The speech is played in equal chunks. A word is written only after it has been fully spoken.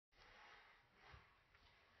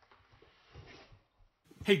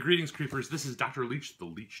Hey, greetings, creepers. This is Dr. Leech, the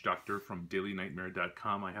Leech Doctor from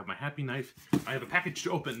DailyNightmare.com. I have my happy knife. I have a package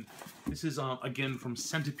to open. This is, again, from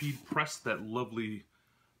Centipede Press, that lovely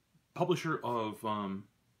publisher of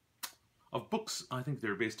books. I think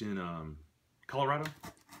they're based in Colorado.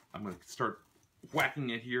 I'm going to start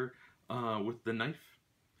whacking it here with the knife.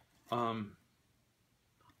 I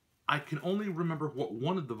can only remember what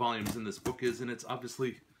one of the volumes in this book is, and it's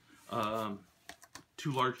obviously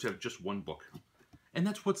too large to have just one book. And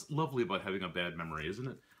that's what's lovely about having a bad memory, isn't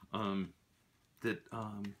it?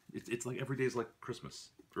 It's like every day is like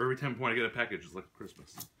Christmas. Or every time when I get a package, it's like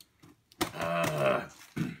Christmas.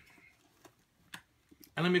 And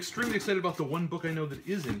I'm extremely excited about the one book I know that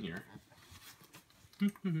is in here.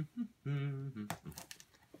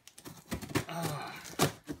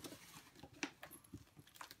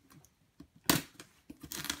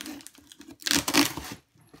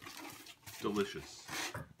 Delicious.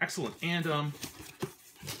 Excellent. And,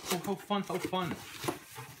 how fun, how fun.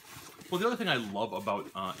 Well, the other thing I love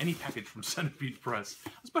about any package from Centipede Press,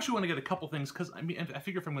 especially when I get a couple things, because I mean, I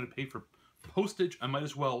figure if I'm going to pay for postage, I might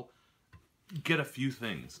as well get a few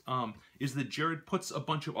things, is that Jared puts a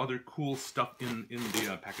bunch of other cool stuff in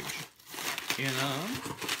the package. And,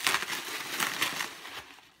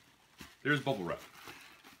 there's bubble wrap.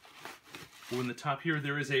 Oh, in the top here,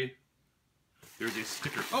 there's a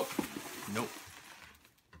sticker. Oh, nope.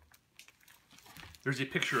 There's a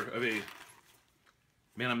picture of a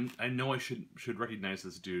man. I know I should recognize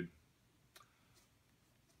this dude.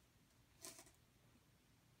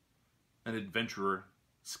 An adventurer,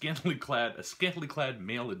 scantily clad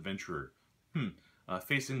male adventurer,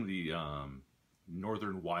 facing the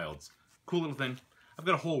northern wilds. Cool little thing. I've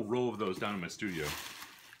got a whole row of those down in my studio.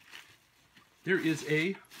 There is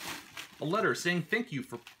a letter saying thank you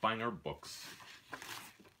for buying our books.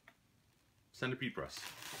 Centipede Press.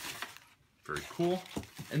 Very cool.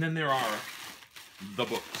 And then there are the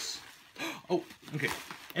books. Oh, okay.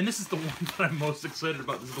 And this is the one that I'm most excited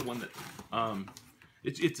about. This is the one that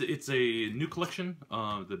it's a new collection,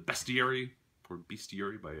 the Bestiary or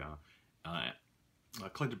Bestiary by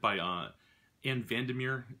collected by Ann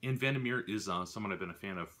Vandermeer. Ann Vandermeer is someone I've been a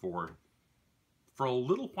fan of for a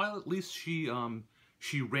little while at least. She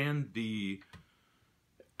ran the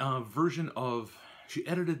version of, she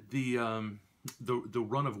edited the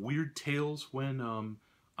run of Weird Tales when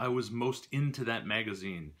I was most into that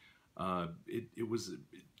magazine. It was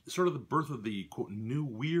sort of the birth of the quote new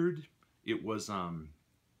weird. It was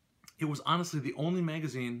honestly the only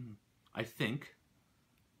magazine, I think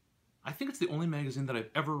it's the only magazine that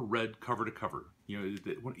I've ever read cover to cover. You know,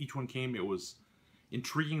 when each one came, it was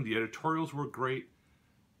intriguing. The editorials were great.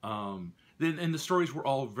 And the stories were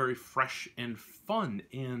all very fresh and fun,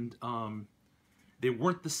 and they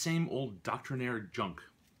weren't the same old doctrinaire junk.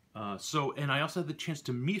 And I also had the chance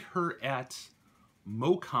to meet her at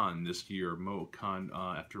MoCon this year. MoCon,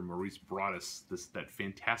 after Maurice brought us that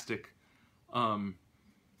fantastic,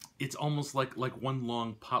 it's almost like one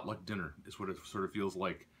long potluck dinner is what it sort of feels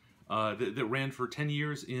like. That ran for 10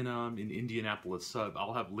 years in Indianapolis.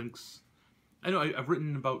 I'll have links. I know I've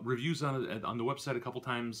written about reviews on the website a couple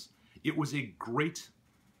times. It was a great.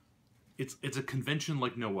 It's a convention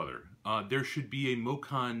like no other. There should be a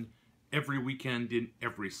MoCon every weekend in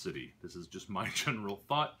every city. This is just my general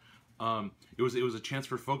thought. It was a chance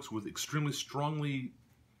for folks with extremely strongly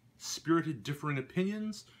spirited differing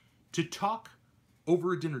opinions to talk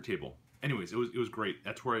over a dinner table. Anyways, it was great.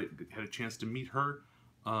 That's where I had a chance to meet her.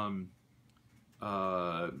 Her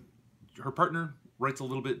partner writes a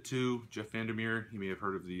little bit too, Jeff Vandermeer. You may have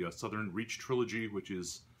heard of the Southern Reach trilogy, which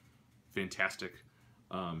is fantastic.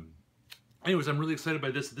 Anyways, I'm really excited by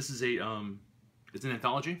this. This is it's an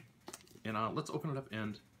anthology, and let's open it up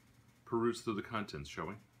and peruse through the contents, shall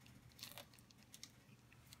we?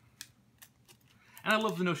 And I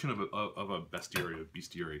love the notion of a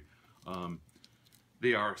bestiary,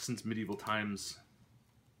 they are since medieval times.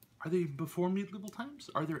 Are they before medieval times?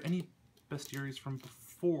 Are there any bestiaries from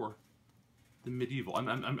before the medieval?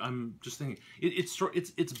 I'm just thinking. It's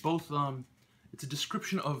both. It's a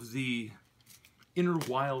description of the inner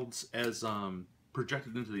wilds as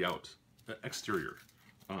projected into the exterior.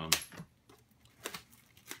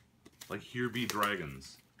 Like here be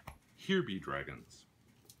dragons. Here be dragons.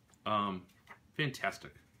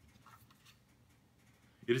 Fantastic.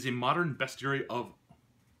 It is a modern bestiary of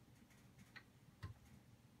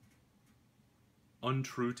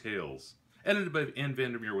untrue tales. Edited by Ann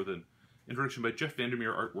Vandermeer with an introduction by Jeff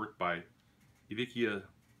Vandermeer, artwork by Ivica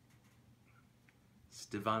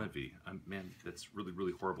Stevanovi. Man, that's really,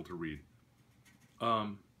 really horrible to read.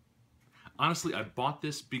 Honestly, I bought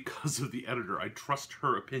this because of the editor. I trust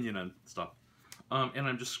her opinion on stuff. And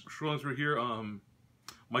I'm just scrolling through here.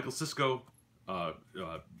 Michael Sisko.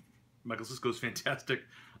 Michael Sisko's fantastic.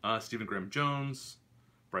 Stephen Graham Jones.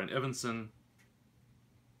 Brian Evanson.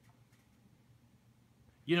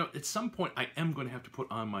 You know, at some point, I am going to have to put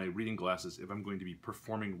on my reading glasses if I'm going to be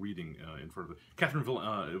performing reading in front of it. Catherine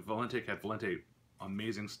Valente, Cat Valente,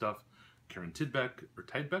 amazing stuff. Karen Tidbeck, or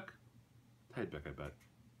Tidebeck? Tidebeck, I bet.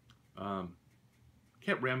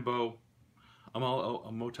 Kat Rambo, Amal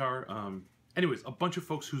Motar. Anyways, a bunch of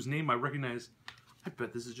folks whose name I recognize. I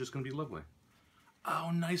bet this is just going to be lovely.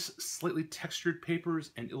 Oh, nice, slightly textured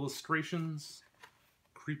papers and illustrations.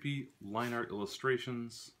 Creepy line art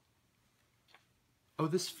illustrations. Oh,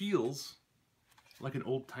 this feels like an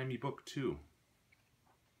old-timey book, too.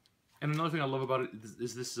 And another thing I love about it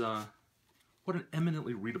is this, what an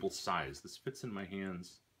eminently readable size. This fits in my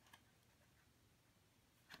hands.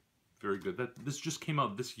 Very good. This just came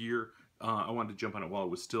out this year. I wanted to jump on it while it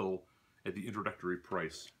was still at the introductory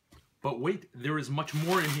price. But wait, there is much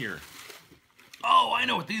more in here. Oh, I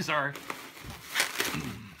know what these are.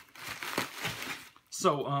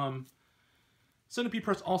 So, Centipede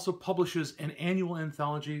Press also publishes an annual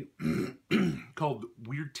anthology called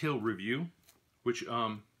Weird Tale Review, which,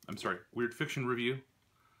 Weird Fiction Review.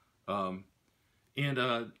 And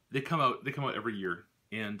they come out every year.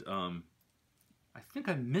 And I think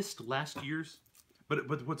I missed last year's,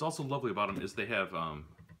 but what's also lovely about them is they have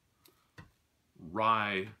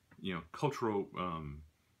wry, you know, cultural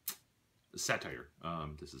satire.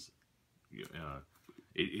 This is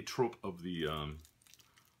a trope of the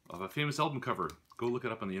of a famous album cover. Go look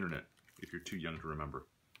it up on the internet if you're too young to remember.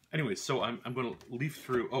 Anyway, so I'm going to leaf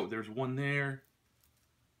through. Oh, there's one there.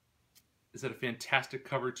 Is that a fantastic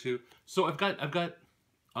cover too? So I've got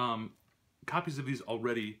copies of these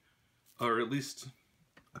already, or at least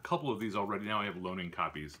a couple of these already. Now I have loaning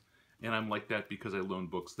copies, and I'm like that because I loan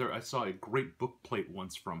books. I saw a great book plate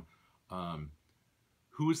once from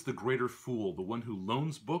who is the greater fool, the one who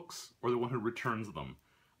loans books or the one who returns them?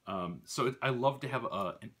 So I love to have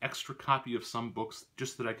an extra copy of some books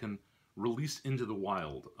just that I can release into the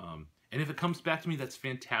wild. And if it comes back to me, that's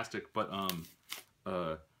fantastic, but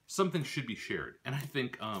something should be shared. And I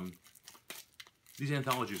think these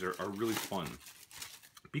anthologies are really fun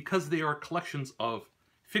because they are collections of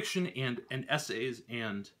fiction and essays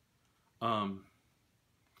and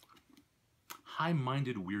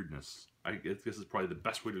high-minded weirdness. I guess this is probably the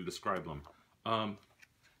best way to describe them.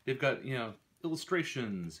 They've got, you know,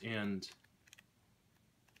 illustrations and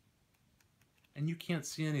you can't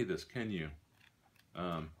see any of this, can you?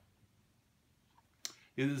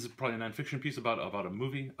 It is probably a nonfiction piece about a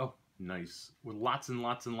movie. Oh, nice. With lots and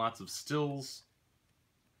lots and lots of stills.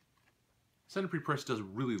 Centipede Press does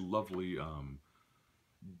really lovely,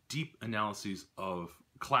 deep analyses of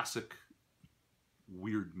classic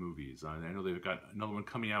weird movies. I know they've got another one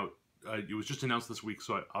coming out. It was just announced this week,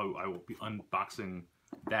 so I will be unboxing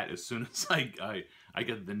that as soon as I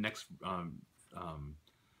get the next of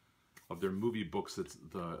their movie books.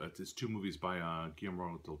 It's two movies by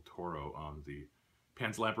Guillermo del Toro, the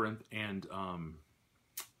Pan's Labyrinth and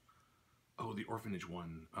the orphanage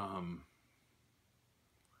one.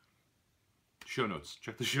 Show notes.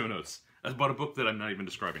 Check the show notes. About a book that I'm not even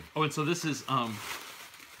describing. Oh, and so this is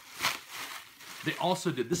they also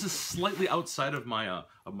did. This is slightly outside of my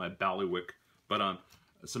bailiwick, but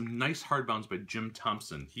some nice hardbounds by Jim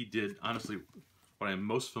Thompson. He did, honestly, what I am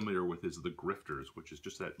most familiar with is The Grifters, which is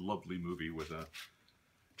just that lovely movie with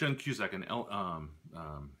John Cusack and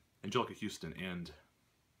Angelica Houston and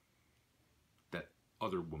that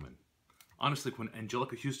other woman. Honestly, when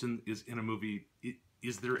Angelica Houston is in a movie,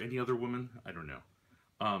 is there any other woman? I don't know.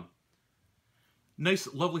 Nice,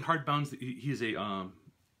 lovely hardbounds. He's a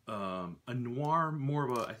noir,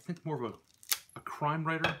 I think more of a crime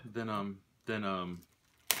writer than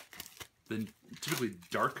typically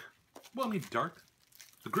dark. Well, I mean dark.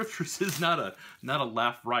 The Grifters is not a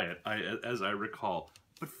laugh riot, as I recall.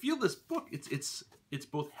 But feel this book. It's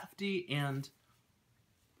both hefty and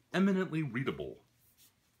eminently readable.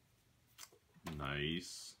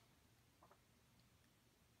 Nice.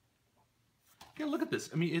 Yeah, look at this.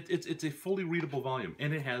 I mean, it's a fully readable volume,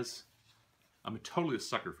 and it has. I'm totally a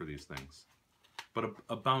sucker for these things, but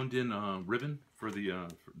a bound-in ribbon for the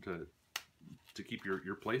to keep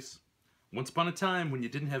your place. Once upon a time, when you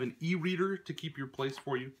didn't have an e-reader to keep your place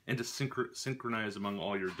for you and to synchronize among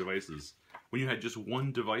all your devices, when you had just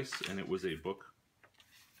one device and it was a book,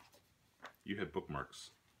 you had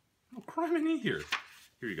bookmarks. Oh, criminy here.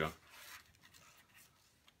 Here you go.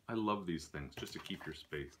 I love these things just to keep your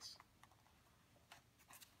space.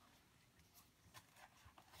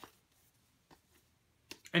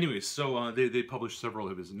 Anyways, so they published several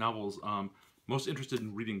of his novels. most interested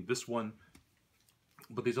in reading this one,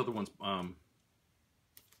 but these other ones,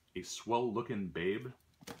 A Swell Looking Babe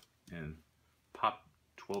and Pop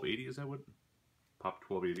 1280, is that what? Pop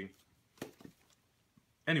 1280.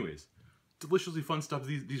 Anyways, deliciously fun stuff.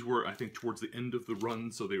 These were, I think, towards the end of the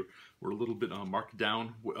run, so they were a little bit marked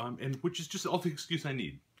down, and which is just all the excuse I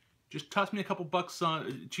need. Just toss me a couple bucks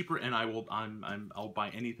cheaper, and I'll buy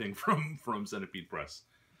anything from Centipede Press.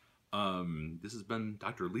 This has been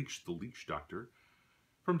Dr. Leech, the Leech Doctor,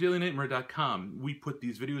 from DailyNightmare.com. We put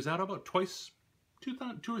these videos out about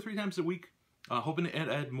two or three times a week, hoping to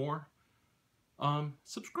add more.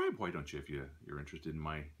 Subscribe, why don't you, if you're interested in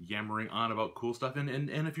my yammering on about cool stuff, and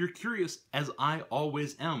if you're curious, as I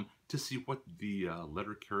always am, to see what the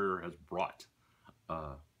letter carrier has brought.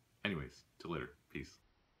 Anyways, till later. Peace.